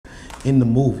in the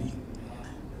movie,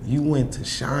 you went to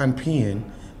Sean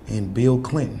Penn and Bill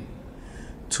Clinton,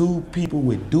 two people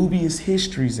with dubious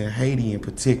histories in Haiti in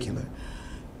particular.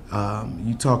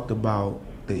 You talked about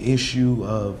the issue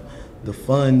of the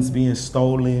funds being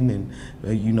stolen, and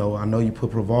I know you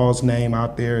put Praval's name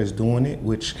out there as doing it,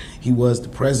 which he was the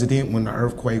president when the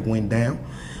earthquake went down.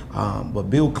 But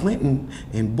Bill Clinton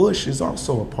and Bush is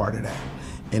also a part of that,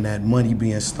 and that money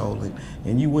being stolen.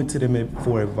 And you went to them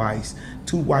for advice.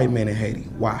 Two white men in Haiti.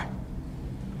 Why?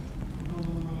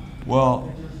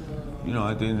 Well,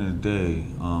 at the end of the day,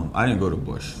 I didn't go to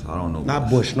Bush. I don't know. Not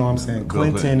Bush, no, I'm saying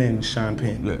Clinton and Sean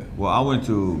Penn. Yeah, well, I went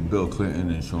to Bill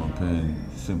Clinton and Sean Penn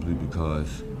simply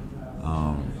because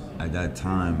at that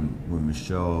time when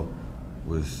Michelle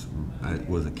was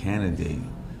a candidate,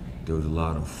 there was a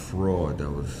lot of fraud that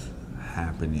was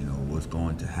happening or was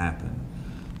going to happen.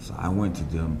 So I went to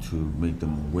them to make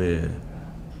them aware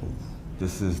of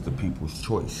this is the people's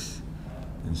choice.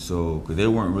 And so, because they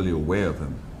weren't really aware of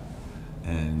him.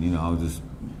 And I was just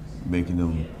making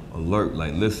them alert,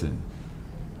 like, listen,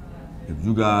 if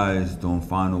you guys don't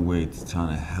find a way to try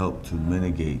to help to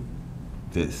mitigate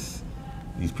this,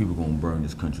 these people gonna burn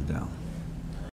this country down.